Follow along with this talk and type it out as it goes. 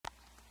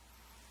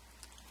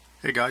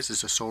Hey guys,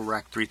 this is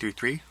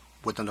SoulRack333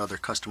 with another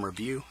custom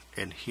review,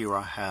 and here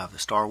I have the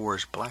Star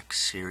Wars Black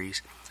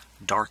Series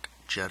Dark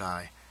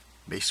Jedi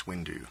Mace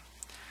Windu.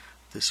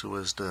 This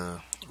was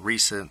the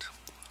recent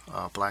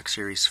Black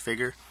Series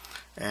figure,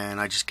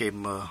 and I just gave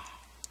him a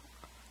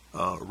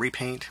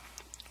repaint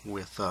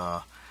with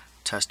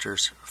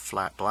Tester's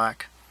flat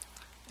black,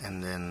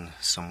 and then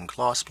some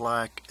gloss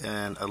black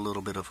and a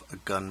little bit of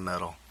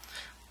gunmetal.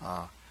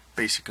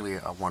 Basically,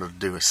 I wanted to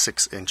do a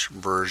 6-inch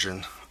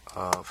version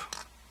of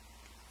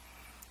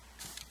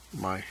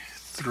my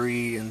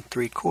 3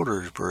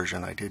 3/4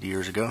 version I did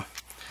years ago.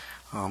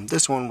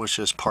 This one was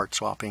just part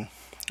swapping.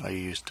 I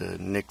used a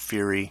Nick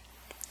Fury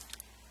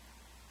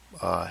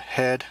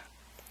head,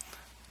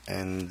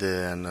 and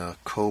then a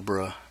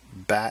Cobra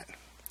bat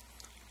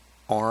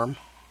arm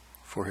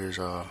for his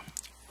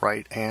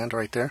right hand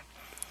right there.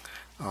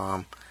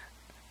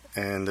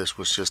 And this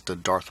was just a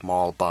Darth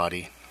Maul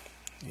body,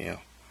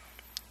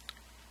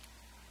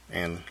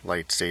 and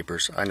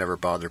lightsabers. I never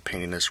bothered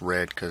painting this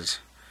red because,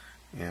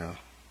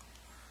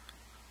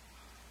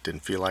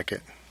 didn't feel like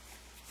it.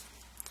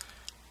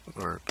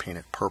 Or paint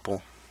it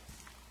purple.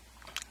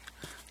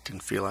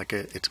 Didn't feel like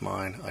it. It's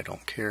mine. I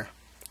don't care.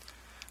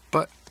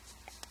 But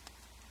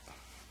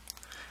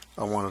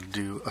I wanted to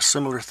do a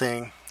similar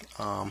thing.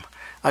 I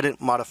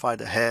didn't modify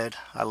the head.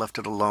 I left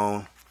it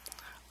alone.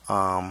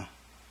 I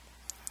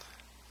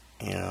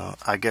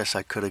guess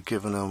I could have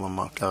given him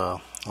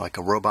like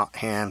a robot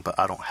hand, but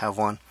I don't have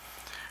one.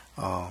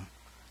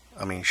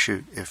 I mean,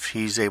 shoot, if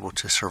he's able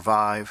to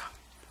survive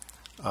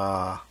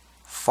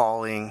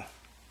falling,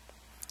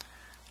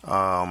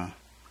 and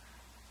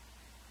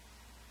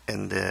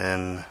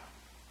then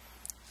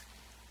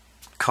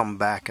come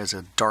back as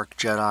a Dark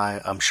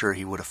Jedi, I'm sure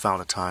he would have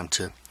found a time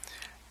to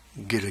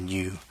get a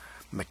new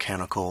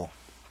mechanical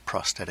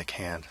prosthetic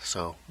hand,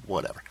 so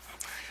whatever.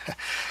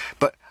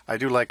 But I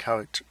do like how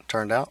it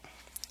turned out.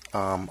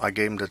 I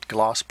gave him the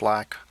gloss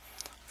black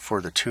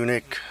for the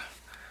tunic,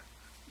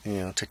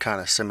 to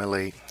kind of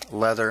simulate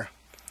leather,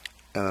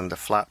 and then the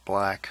flat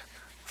black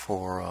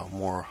for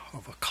more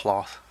of a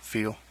cloth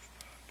feel,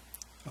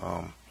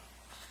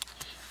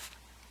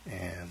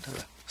 and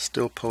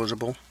still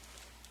posable.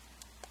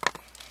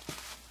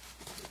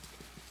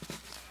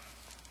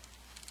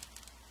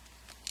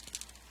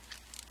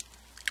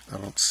 I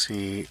don't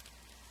see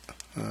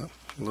a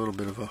little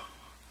bit of a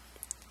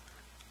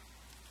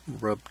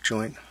rub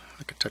joint.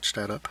 I could touch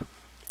that up.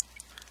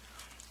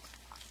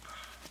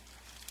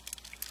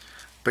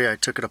 But yeah, I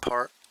took it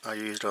apart. I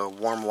used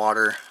warm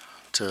water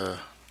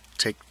to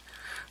take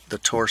the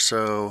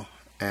torso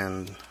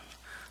and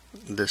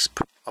this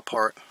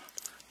apart,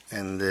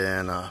 and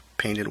then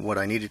painted what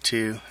I needed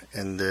to,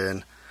 and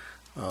then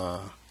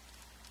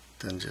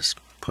just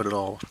put it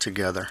all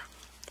together.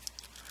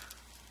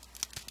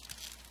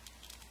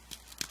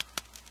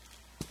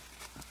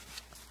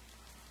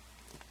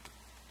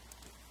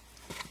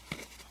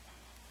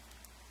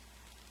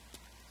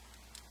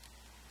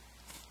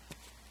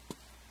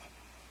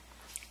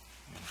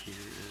 Here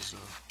is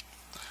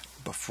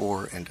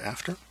before and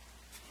after.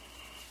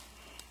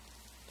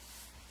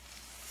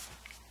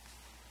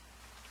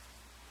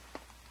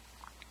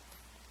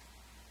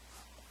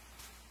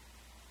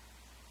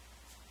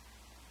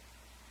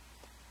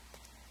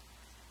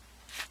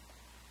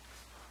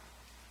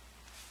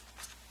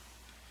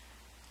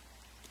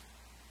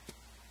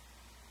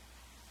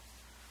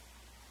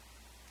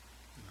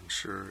 I'm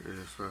sure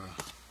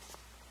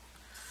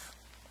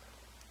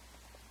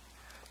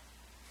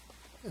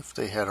if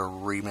they had a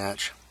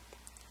rematch,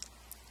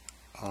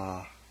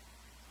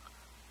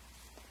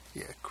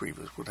 yeah,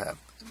 Grievous would have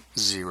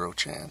 0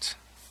 chance.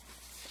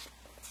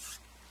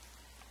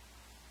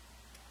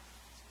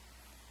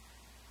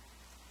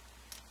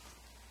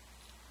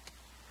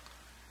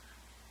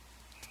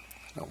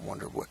 I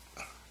wonder what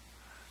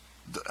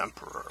the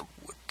Emperor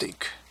would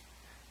think.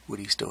 Would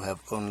he still have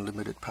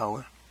unlimited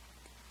power?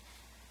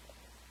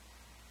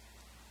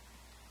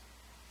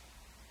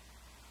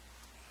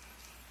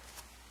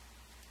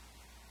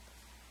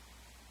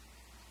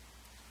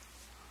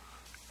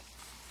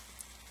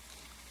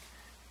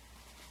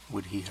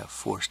 Would he have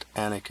forced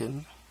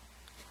Anakin,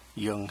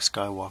 young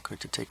Skywalker,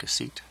 to take a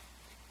seat?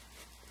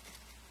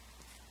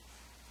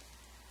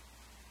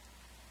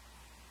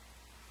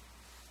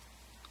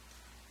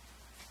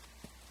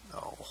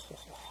 Oh,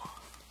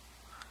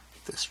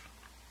 this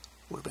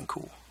would have been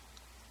cool.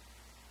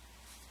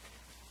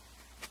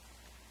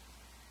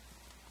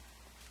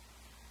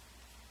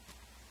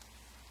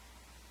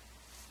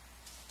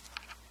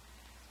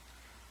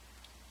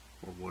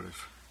 Or what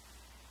if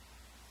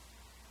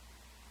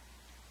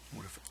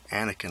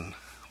Anakin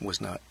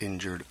was not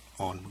injured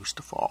on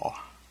Mustafar?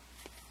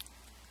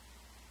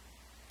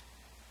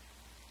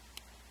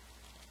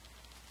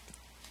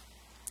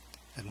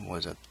 And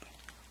was at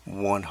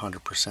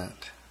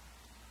 100%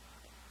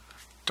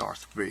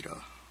 Darth Vader?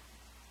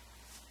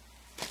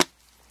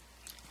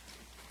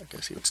 I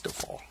guess he would still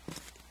fall.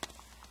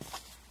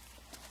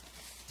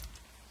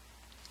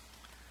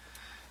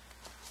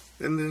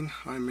 And then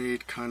I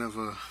made kind of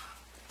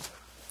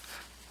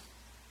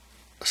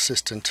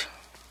assistant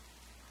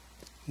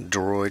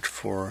droid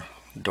for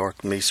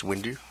Dark Mace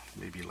Windu,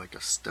 maybe like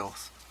a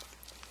stealth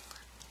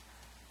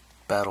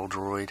battle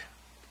droid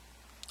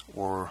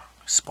or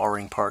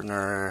sparring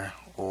partner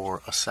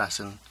or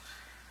assassin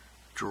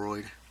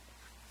droid.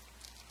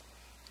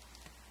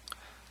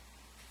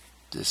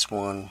 This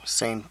one,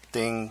 same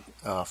thing,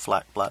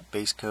 flat black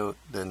base coat,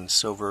 then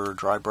silver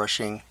dry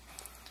brushing,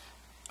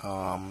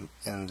 and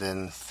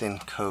then thin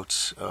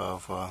coats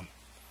of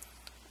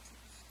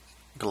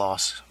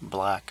gloss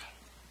black,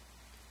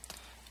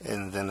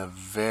 and then a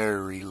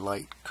very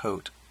light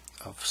coat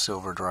of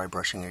silver dry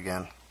brushing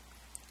again.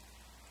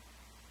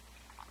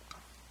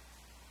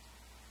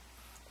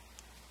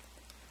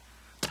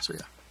 So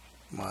yeah,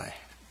 my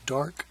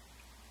Dark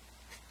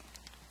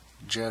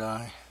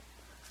Jedi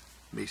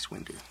Mace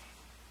Windu.